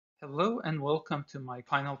Hello and welcome to my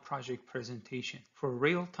final project presentation for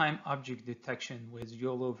real-time object detection with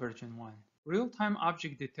YOLO version 1. Real-time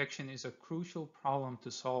object detection is a crucial problem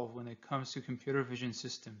to solve when it comes to computer vision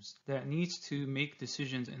systems that needs to make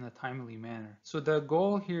decisions in a timely manner. So the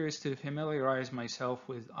goal here is to familiarize myself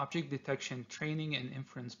with object detection training and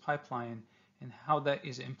inference pipeline and how that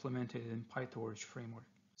is implemented in PyTorch framework.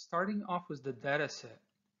 Starting off with the dataset.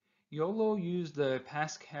 YOLO used the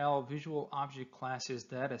Pascal Visual Object Classes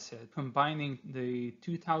dataset, combining the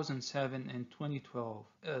 2007 and 2012.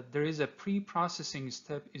 There is a pre-processing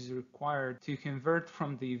step is required to convert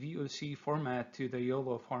from the VOC format to the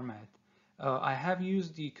YOLO format. I have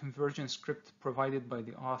used the conversion script provided by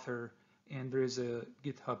the author, and there is a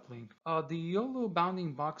GitHub link. The YOLO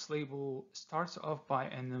bounding box label starts off by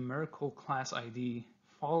a numerical class ID,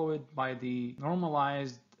 followed by the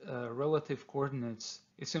normalized relative coordinates.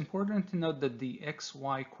 It's important to note that the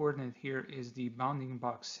XY coordinate here is the bounding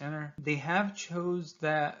box center. They have chose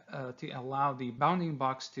that to allow the bounding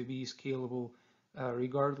box to be scalable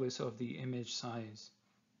regardless of the image size.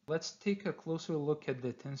 Let's take a closer look at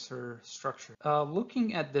the tensor structure.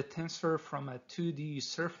 Looking at the tensor from a 2D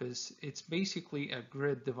surface, it's basically a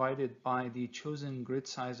grid divided by the chosen grid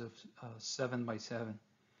size of 7 by 7.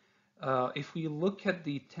 If we look at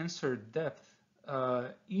the tensor depth,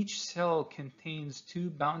 each cell contains two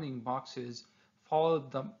bounding boxes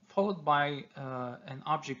followed by an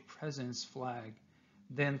object presence flag,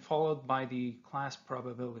 then followed by the class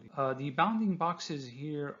probability. The bounding boxes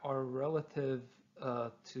here are relative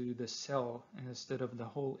to the cell instead of the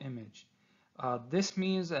whole image. This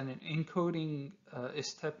means an encoding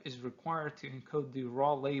step is required to encode the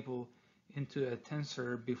raw label into a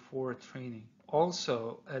tensor before training.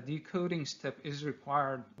 Also, a decoding step is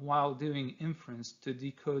required while doing inference to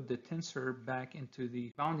decode the tensor back into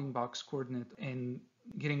the bounding box coordinate and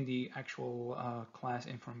getting the actual class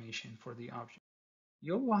information for the object.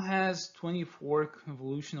 YOLO has 24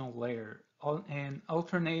 convolutional layers and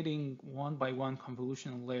alternating one by one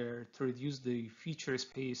convolutional layer to reduce the feature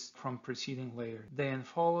space from preceding layer, then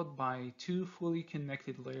followed by two fully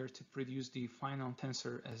connected layers to produce the final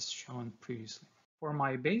tensor as shown previously. For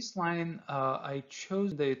my baseline, I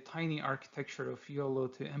chose the tiny architecture of YOLO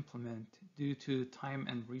to implement due to time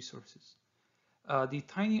and resources. The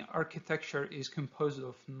tiny architecture is composed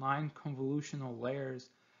of 9 convolutional layers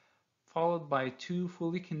followed by 2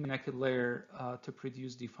 fully connected layers to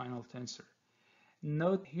produce the final tensor.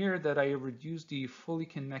 Note here that I reduced the fully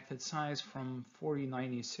connected size from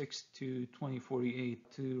 4096 to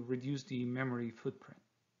 2048 to reduce the memory footprint.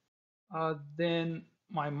 Then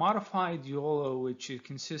my modified YOLO, which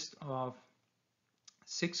consists of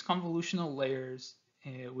 6 convolutional layers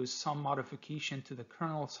with some modification to the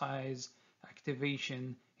kernel size,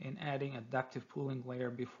 activation, and adding adaptive pooling layer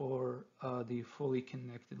before the fully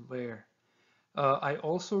connected layer. I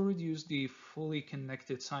also reduced the fully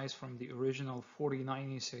connected size from the original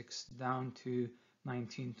 4096 down to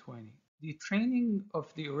 1920. The training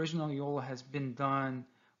of the original YOLO has been done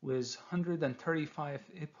with 135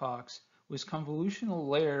 epochs with convolutional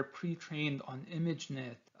layer pre-trained on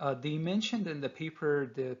ImageNet. They mentioned in the paper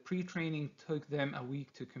the pre-training took them a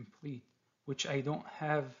week to complete, which I don't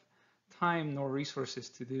have time nor resources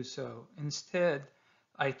to do so. Instead,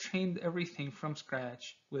 I trained everything from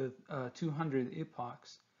scratch with 200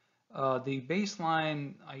 epochs. The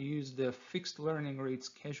baseline, I used the fixed learning rate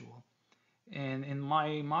schedule. And in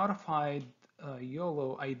my modified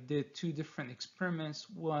YOLO, I did 2 different experiments.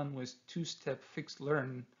 One was 2-step fixed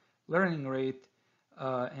learning rate.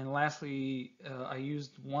 And lastly, I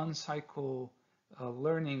used 1 cycle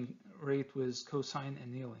learning rate with cosine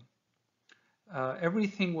annealing.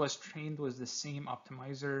 Everything was trained with the same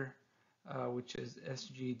optimizer, which is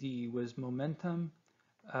SGD, with momentum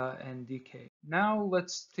and decay. Now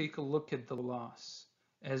let's take a look at the loss.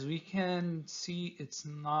 As we can see, it's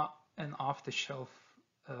not an off-the-shelf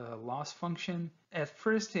loss function. At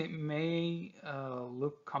first it may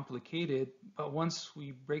look complicated, but once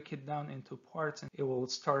we break it down into parts, it will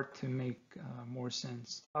start to make more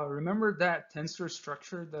sense. Remember that tensor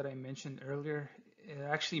structure that I mentioned earlier? It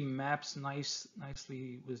actually maps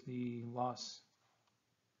nicely with the loss.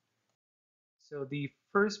 So the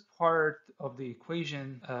first part of the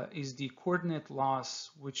equation is the coordinate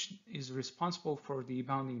loss, which is responsible for the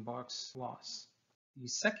bounding box loss. The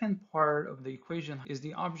second part of the equation is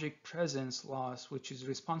the object presence loss, which is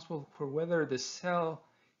responsible for whether the cell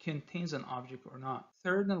contains an object or not.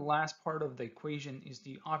 Third and last part of the equation is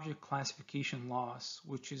the object classification loss,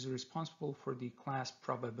 which is responsible for the class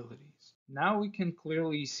probabilities. Now we can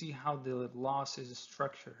clearly see how the loss is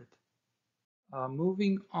structured.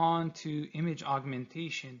 Moving on to image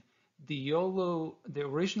augmentation, The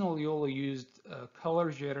original YOLO used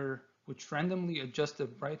color jitter, which randomly adjusts the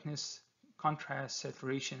brightness, contrast,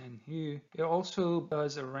 saturation, and hue. It also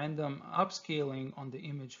does a random upscaling on the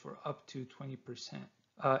image for up to 20%.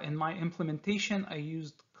 In my implementation, I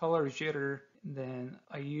used color jitter, then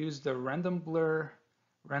I used the random blur,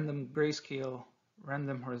 random grayscale,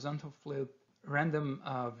 random horizontal flip, random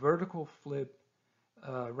vertical flip,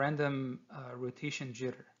 random rotation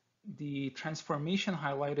jitter. The transformation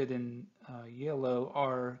highlighted in yellow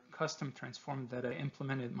are custom transforms that I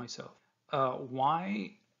implemented myself.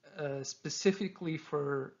 Why specifically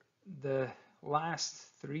for the last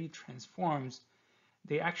 3 transforms,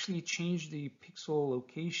 they actually changed the pixel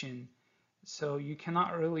location, so you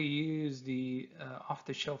cannot really use the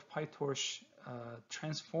off-the-shelf PyTorch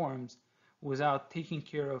transforms without taking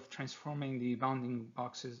care of transforming the bounding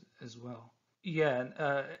boxes as well.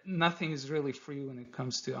 Yeah, nothing is really free when it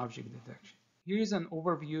comes to object detection. Here's an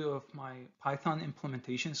overview of my Python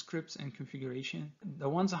implementation scripts and configuration. The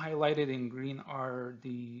ones highlighted in green are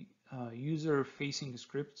the user-facing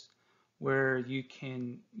scripts where you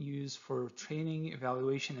can use for training,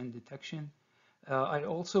 evaluation, and detection. I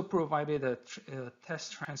also provided a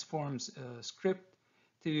test transforms script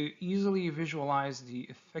to easily visualize the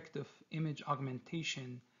effect of image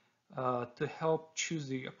augmentation to help choose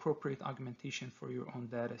the appropriate augmentation for your own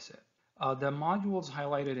data set. The modules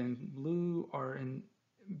highlighted in blue are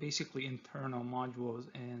basically internal modules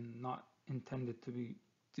and not intended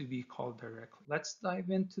to be called directly. Let's dive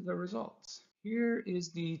into the results. Here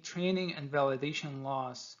is the training and validation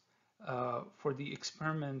loss for the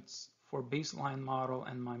experiments for baseline model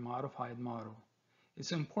and my modified model.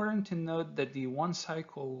 It's important to note that the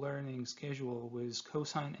one-cycle learning schedule with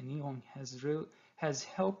cosine annealing has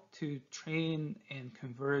helped to train and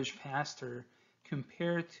converge faster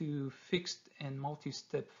compared to fixed and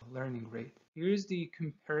multi-step learning rate. Here's the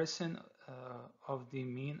comparison of the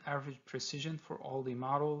mean average precision for all the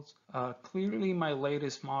models. Clearly my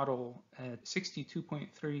latest model at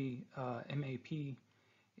 62.3 MAP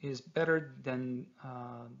is better than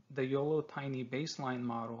the YOLO tiny baseline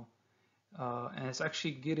model, and it's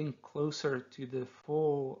actually getting closer to the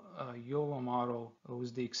full YOLO model,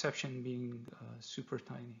 with the exception being super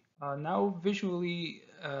tiny. Now visually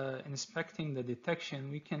inspecting the detection,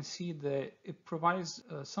 we can see that it provides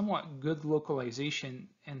somewhat good localization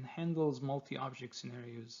and handles multi-object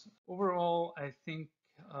scenarios. Overall, I think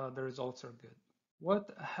the results are good.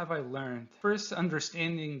 What have I learned? First,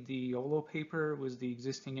 understanding the YOLO paper with the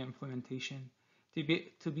existing implementation,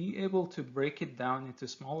 to be able to break it down into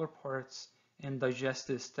smaller parts and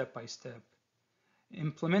digest it step by step.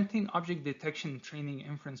 Implementing object detection training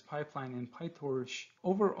inference pipeline in PyTorch,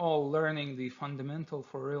 overall learning the fundamental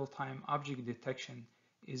for real-time object detection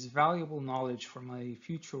is valuable knowledge for my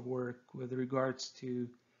future work with regards to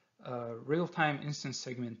real-time instance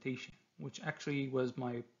segmentation, which actually was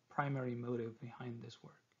my primary motive behind this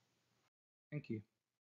work. Thank you.